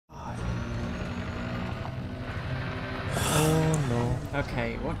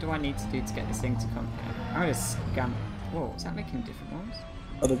Okay, what do I need to do to get this thing to come here? I'm gonna scam. Whoa, is that making different ones?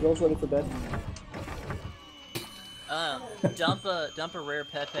 Are the girls ready for bed? Dump a rare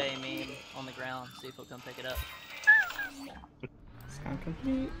Pepe meme on the ground. See if he'll come pick it up. Scan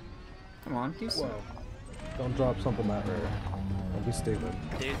complete. Come on, do something. Whoa. Don't drop something that rare. Don't be stupid.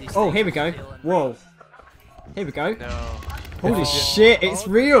 Dude, these Oh, things here we are go. stealing. Whoa. Here we go. No. Holy shit, it's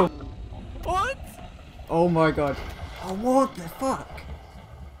real! What? Oh my god. Oh, what the fuck?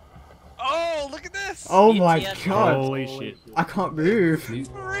 Oh, look at this! Oh my ETS. god. Holy shit. I can't move. It's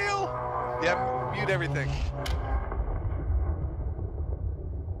for real! Yeah, mute everything.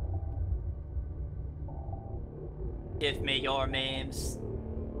 Give me your memes.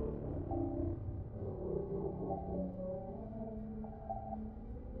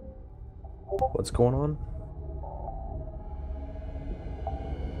 What's going on?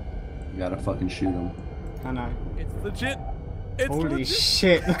 You gotta fucking shoot him. I know. It's legit! It's Holy legit!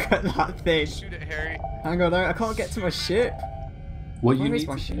 shit, look at that thing. Shoot it, Harry. Hang on, I can't get to my ship. What you Where is need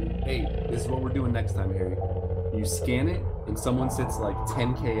my to ship? Hey, this is what we're doing next time, Harry. You scan it, and someone sits like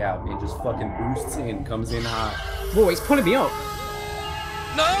 10k out and just fucking boosts in, comes in hot. Whoa, it's pulling me up.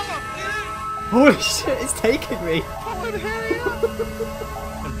 No! Holy shit, it's taking me. Pulling Harry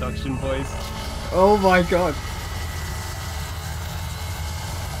up! Abduction boys. Oh my god.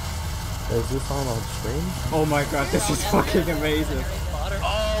 Is this on stream? Oh my god, this is fucking amazing.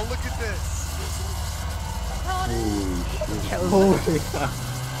 Oh, look at this! Holy fuck.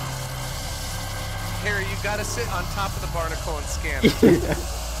 Harry, you gotta sit on top of the barnacle and scan it. Yeah.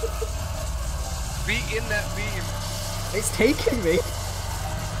 Be in that beam. It's taking me.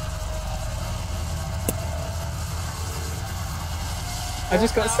 I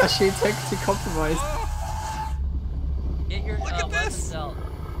just got Sashi integrity compromised. Oh, Get your Look at weapons this. out.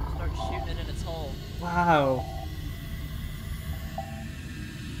 Start shooting it in its hole. Wow.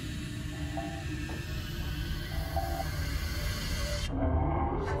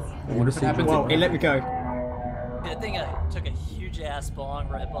 I wonder what happens. Whoa, it let me go. Good thing I took a huge ass bong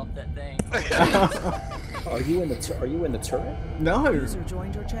right off that thing. Are you in the turret? No. User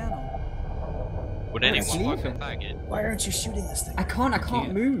joined your channel. Would It's anyone leaving. want to faggot? Why aren't you shooting this thing? I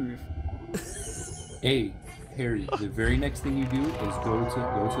can't move. Hey, Harry, the very next thing you do is go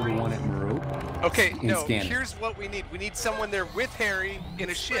to the one at Moreau. Okay, And no, scan it. here's what we need. We need someone there with Harry in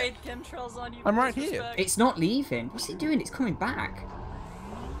a ship. Sprayed chemtrails on you. I'm right disrespect. It's not leaving. What's it doing? It's coming back.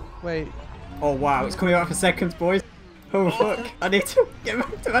 Wait. Oh wow, it's coming back for seconds, boys. Oh fuck. I need to get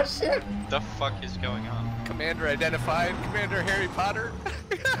back to my ship. The fuck is going on? Commander identified. Commander Harry Potter.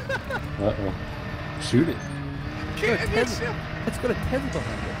 Uh-oh. Shoot it. Get in your ship. Let's go to 10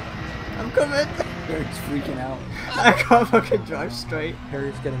 behind it. I'm coming. Harry's freaking out. I can't fucking drive straight.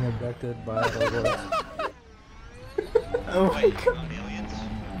 Harry's getting abducted by the Oh my Wait, god. on aliens?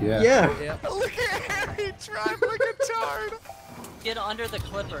 Yeah. Yeah. Look at Harry drive like a tard. Get under the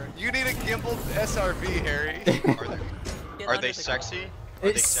clipper. You need a gimbaled SRV, Harry. Are they, Get are under they the sexy? Are they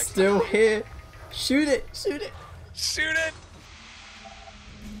It's sexy? still here. Shoot it. Shoot it. Shoot it.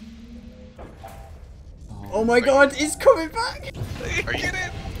 Oh my god, it's coming back. Are you, Get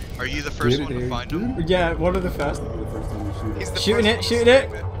it. are you the first Get it, one to Harry. find them? Yeah, one of the first. The first time you shoot He's it. the Shooting first it, one shooting to it.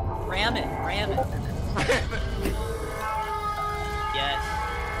 slam Ram it. Ram it. Yes.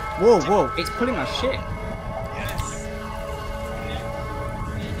 Whoa, whoa, it's pulling my ship. Yes.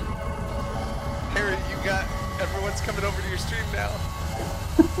 Harry, you got. Everyone's coming over to your stream now.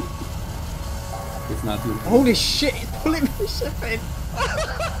 It's not doing. Holy shit, it's pulling my ship in.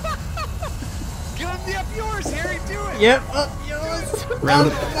 Get him the up yours, Harry. Do it. Yep, up yours. Round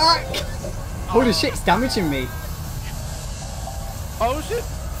the back. Holy shit, it's damaging me. Oh shit!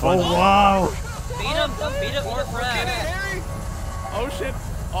 Oh wow. Beat him. Beat him more Get it, Brad. Harry. Oh shit!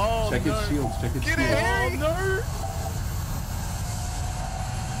 Oh Check its shields. Check its Get it, shields. Harry. no!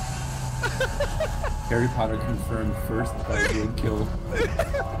 Harry Potter confirmed first Thargoid kill.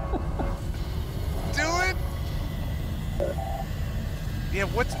 Do it. Yeah,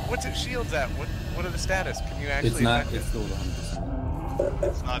 what's its shields at? What are the status? Can you actually? It's not. affect it? It's still 100%.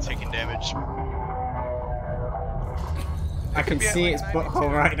 It's not taking damage. I can be at, see like, its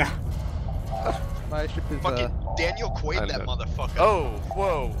butthole right now. My ship is Fucking Daniel Quaid that motherfucker. Oh,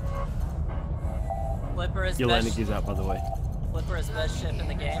 whoa. Flipper is Your landing best. gear's out, by the way. Flipper is best ship in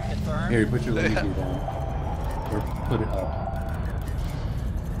the game. Confirmed. Harry, put your landing gear down. Or put it up.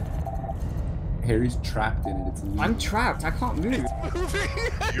 Harry's trapped in it. It's leaving. I'm trapped, I can't move. Moving.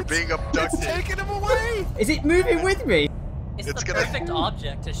 You're being It's abducted. taking him away. Is it moving with me? It's It's the gonna- perfect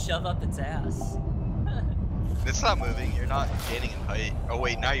object to shove up its ass. It's not moving. You're not gaining in height. Oh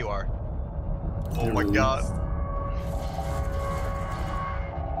wait, now you are. Oh You're my released. god.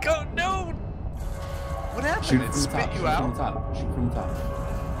 What happened? Shoot It from the spit top. you Shoot out? from the top. Shoot from the top.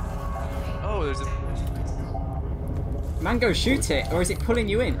 Oh, there's a. Mango, shoot it, or is it pulling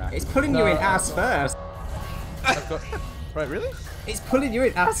you in? It's pulling you in ass first. I've got... Right, really? It's pulling you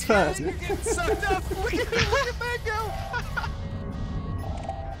in ass first. You're getting sucked up. Look at that go.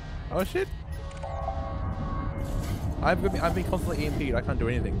 Oh shit. I've been constantly EMP'd. I can't do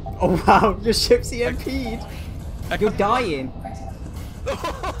anything. Oh wow, your ship's EMP'd. You're dying.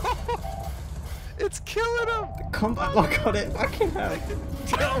 It's killing him. Combat lock on it, fucking hell.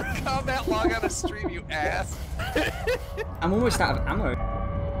 Don't combat log on a stream, you ass. I'm almost out of ammo.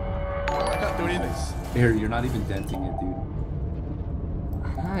 I can't do anything. Harry, you're not even denting it, dude.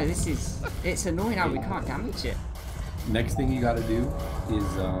 No, it's annoying how we can't damage it. Next thing you gotta do is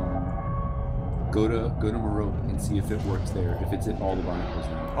go to Marote and see if it works there. If it's in all the barnacles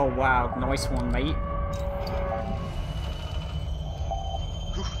now. Oh wow, nice one, mate.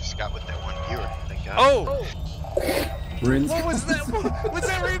 Whew, Scott with that one viewer. Thank God. Oh! Brins. What was that? Was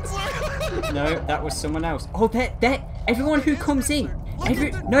that Rinsler? No, that was someone else. Oh, that everyone who comes in.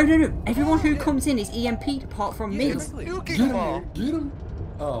 No. Everyone who comes in is EMP'd apart from me. Nuking Get ball. him! Get him!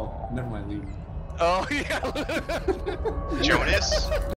 Oh, never mind. Leave him. Oh yeah. Jonas?